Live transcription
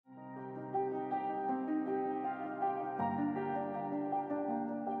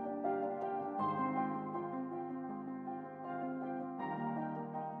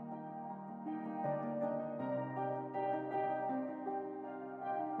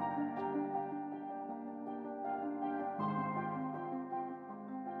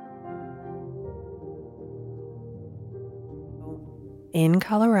in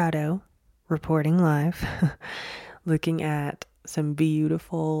Colorado, reporting live, looking at some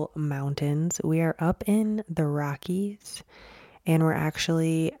beautiful mountains. We are up in the Rockies and we're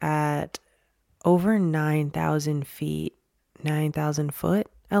actually at over 9,000 feet, 9,000 foot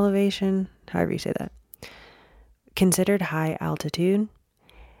elevation, however you say that. Considered high altitude.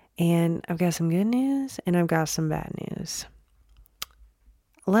 And I've got some good news and I've got some bad news.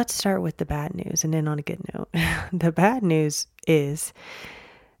 Let's start with the bad news and then on a good note. The bad news is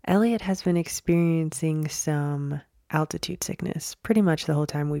Elliot has been experiencing some altitude sickness pretty much the whole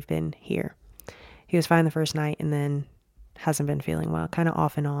time we've been here. He was fine the first night and then hasn't been feeling well, kind of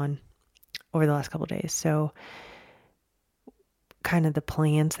off and on over the last couple of days. So, kind of the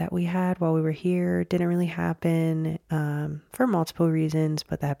plans that we had while we were here didn't really happen for multiple reasons,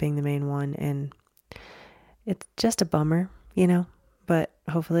 but that being the main one. And it's just a bummer, you know. But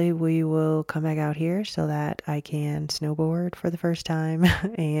hopefully, we will come back out here so that I can snowboard for the first time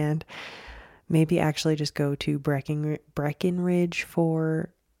and maybe actually just go to Breckenridge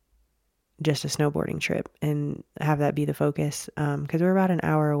for just a snowboarding trip and have that be the focus. Because we're about an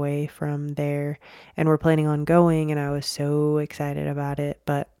hour away from there and we're planning on going, and I was so excited about it,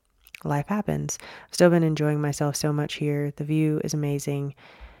 but life happens. I've still been enjoying myself so much here. The view is amazing.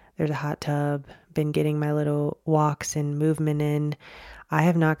 There's a hot tub. Been getting my little walks and movement in. I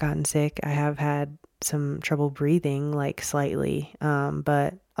have not gotten sick. I have had some trouble breathing, like slightly.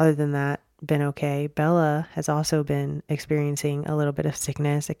 But other than that, been okay. Bella has also been experiencing a little bit of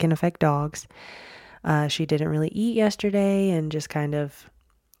sickness. It can affect dogs. She didn't really eat yesterday and just kind of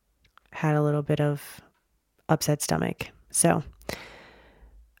had a little bit of upset stomach. So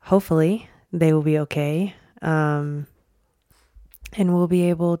hopefully they will be okay. And we'll be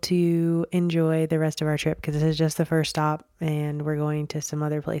able to enjoy the rest of our trip because this is just the first stop and we're going to some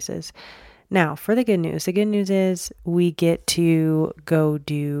other places. Now, for the good news is we get to go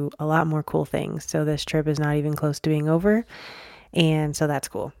do a lot more cool things. So this trip is not even close to being over. And so that's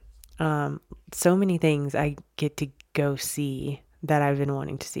cool. So many things I get to go see that I've been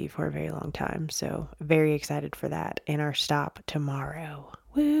wanting to see for a very long time. So very excited for that and our stop tomorrow.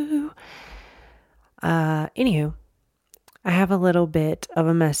 Woo! Anywho, I have a little bit of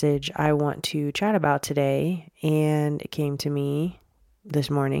a message I want to chat about today, and it came to me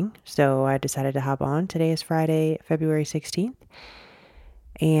this morning, so I decided to hop on. Today is Friday, February 16th,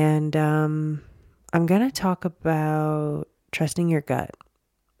 and I'm going to talk about trusting your gut.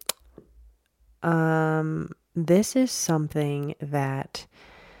 This is something that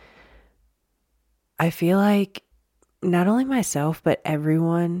I feel like not only myself, but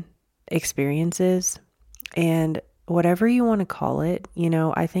everyone experiences, and whatever you want to call it,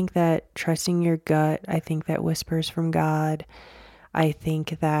 I think that trusting your gut, I think that whispers from God, I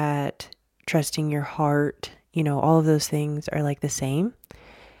think that trusting your heart, all of those things are like the same.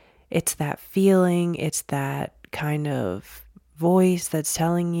 It's that feeling, it's that kind of voice that's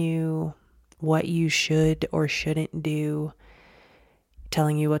telling you what you should or shouldn't do,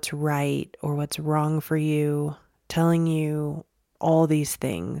 telling you what's right or what's wrong for you, telling you all these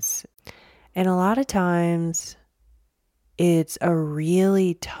things. And a lot of times, it's a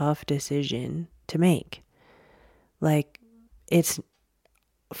really tough decision to make. Like, it's,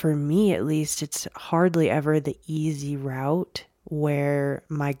 for me at least, it's hardly ever the easy route where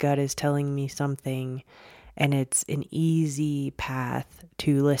my gut is telling me something and it's an easy path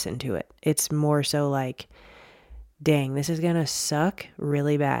to listen to it. It's more so like, dang, this is gonna suck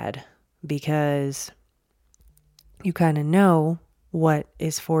really bad because you kind of know what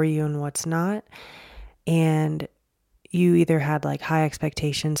is for you and what's not. And you either had like high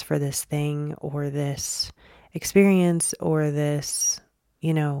expectations for this thing or this experience or this,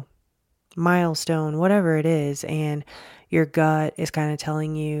 milestone, whatever it is. And your gut is kind of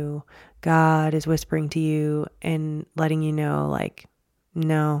telling you, God is whispering to you and letting you know, like,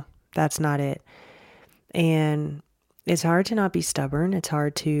 no, that's not it. And it's hard to not be stubborn. It's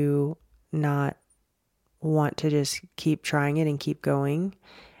hard to not want to just keep trying it and keep going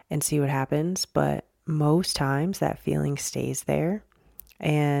and see what happens. But most times that feeling stays there.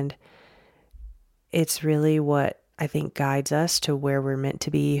 And it's really what I think guides us to where we're meant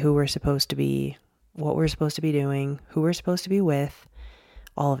to be, who we're supposed to be, what we're supposed to be doing, who we're supposed to be with,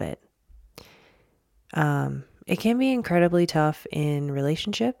 all of it. It can be incredibly tough in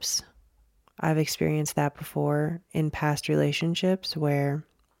relationships. I've experienced that before in past relationships where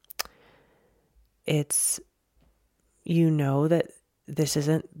it's, that this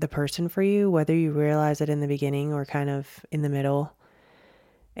isn't the person for you, whether you realize it in the beginning or kind of in the middle,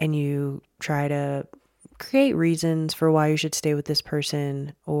 and you try to create reasons for why you should stay with this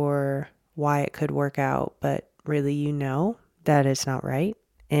person or why it could work out, but really, that it's not right.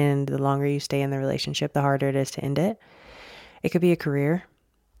 And the longer you stay in the relationship, the harder it is to end it. It could be a career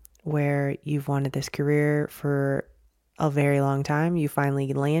where you've wanted this career for a very long time. You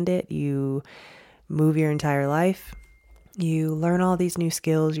finally land it. You move your entire life. You learn all these new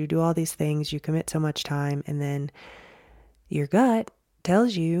skills. You do all these things. You commit so much time. And then your gut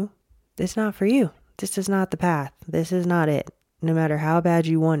tells you it's not for you. This is not the path. This is not it. No matter how bad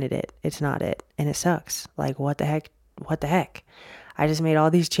you wanted it, it's not it. And it sucks. Like, what the heck? What the heck? I just made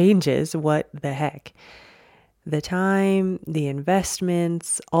all these changes. What the heck? The time, the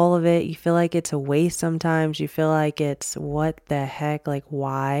investments, all of it, you feel like it's a waste sometimes. You feel like it's what the heck? Like,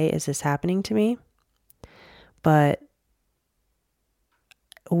 why is this happening to me? But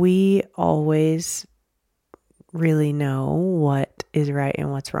we always really know what is right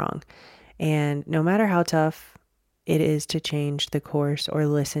and what's wrong. And no matter how tough it is to change the course or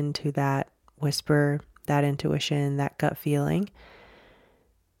listen to that whisper, that intuition, that gut feeling,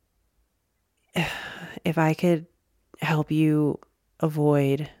 if I could help you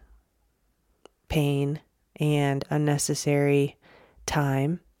avoid pain and unnecessary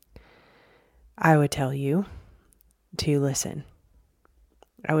time, I would tell you to listen.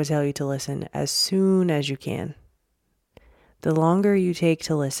 I would tell you to listen as soon as you can. The longer you take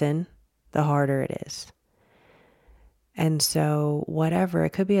to listen, the harder it is. And so, whatever, it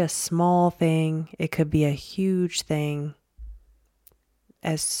could be a small thing, it could be a huge thing.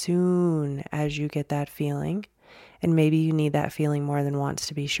 As soon as you get that feeling, and maybe you need that feeling more than once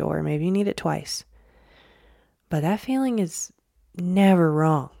to be sure, maybe you need it twice. But that feeling is never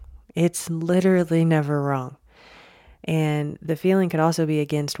wrong. It's literally never wrong. And the feeling could also be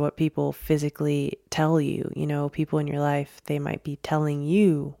against what people physically tell you. You know, people in your life, they might be telling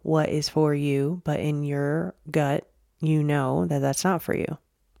you what is for you, but in your gut, you know that that's not for you.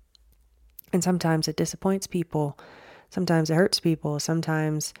 And sometimes it disappoints people. Sometimes it hurts people.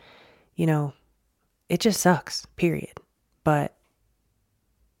 Sometimes, you know, it just sucks, period. But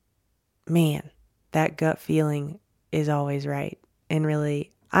man, that gut feeling is always right. And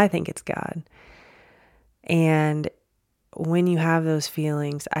really, I think it's God. And when you have those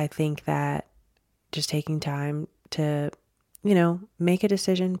feelings, I think that just taking time to, make a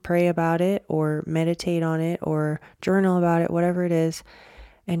decision, pray about it, or meditate on it, or journal about it, whatever it is,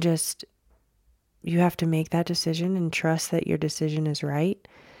 and just, you have to make that decision and trust that your decision is right.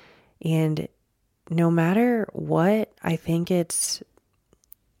 And no matter what, I think it's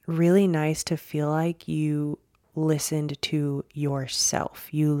really nice to feel like you listened to yourself.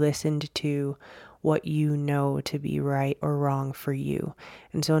 You listened to what you know to be right or wrong for you.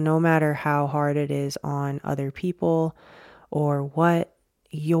 And so no matter how hard it is on other people or what,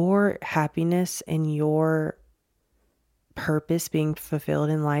 your happiness and your purpose being fulfilled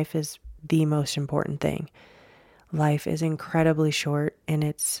in life is the most important thing. Life is incredibly short, and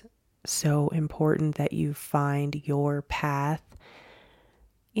it's so important that you find your path,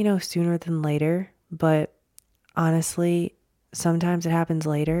 sooner than later. But honestly, sometimes it happens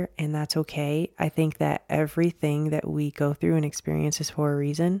later, and that's okay. I think that everything that we go through and experience is for a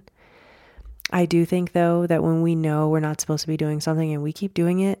reason. I do think, though, that when we know we're not supposed to be doing something and we keep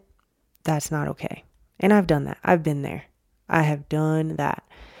doing it, that's not okay. And I've done that. I've been there. I have done that.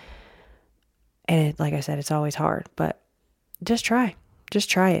 And like I said, it's always hard, but just try. Just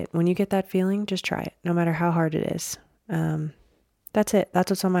try it. When you get that feeling, just try it, no matter how hard it is. That's it. That's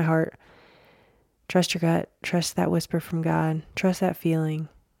what's on my heart. Trust your gut. Trust that whisper from God. Trust that feeling.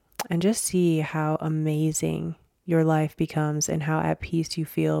 And just see how amazing your life becomes and how at peace you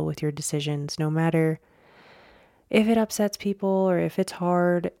feel with your decisions. No matter if it upsets people or if it's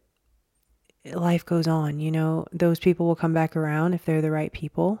hard, life goes on. Those people will come back around if they're the right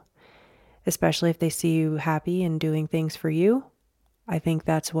people, especially if they see you happy and doing things for you. I think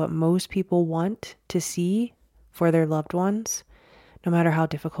that's what most people want to see for their loved ones, no matter how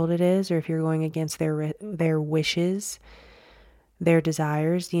difficult it is, or if you're going against their wishes, their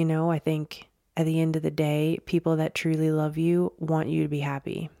desires. I think at the end of the day, people that truly love you want you to be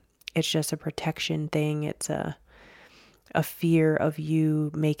happy. It's just a protection thing. It's a fear of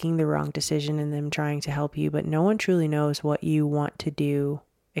you making the wrong decision and them trying to help you, but no one truly knows what you want to do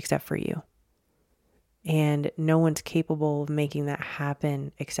except for you. And no one's capable of making that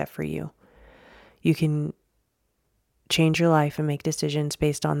happen except for you. You can change your life and make decisions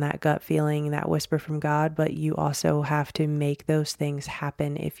based on that gut feeling, that whisper from God, but you also have to make those things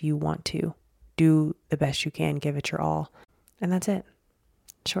happen if you want to. Do the best you can, give it your all. And that's it.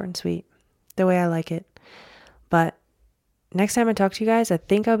 Short and sweet, the way I like it. But next time I talk to you guys, I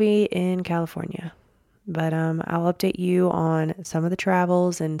think I'll be in California. But I'll update you on some of the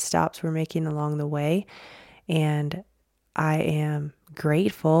travels and stops we're making along the way. And I am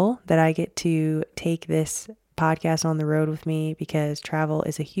grateful that I get to take this podcast on the road with me because travel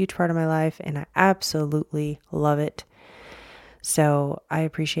is a huge part of my life and I absolutely love it. So I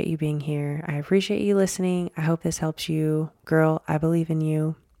appreciate you being here. I appreciate you listening. I hope this helps you. Girl, I believe in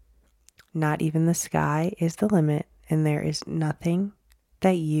you. Not even the sky is the limit, and there is nothing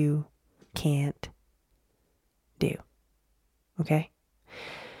that you can't do. Okay?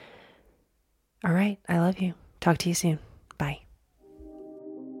 All right. I love you. Talk to you soon.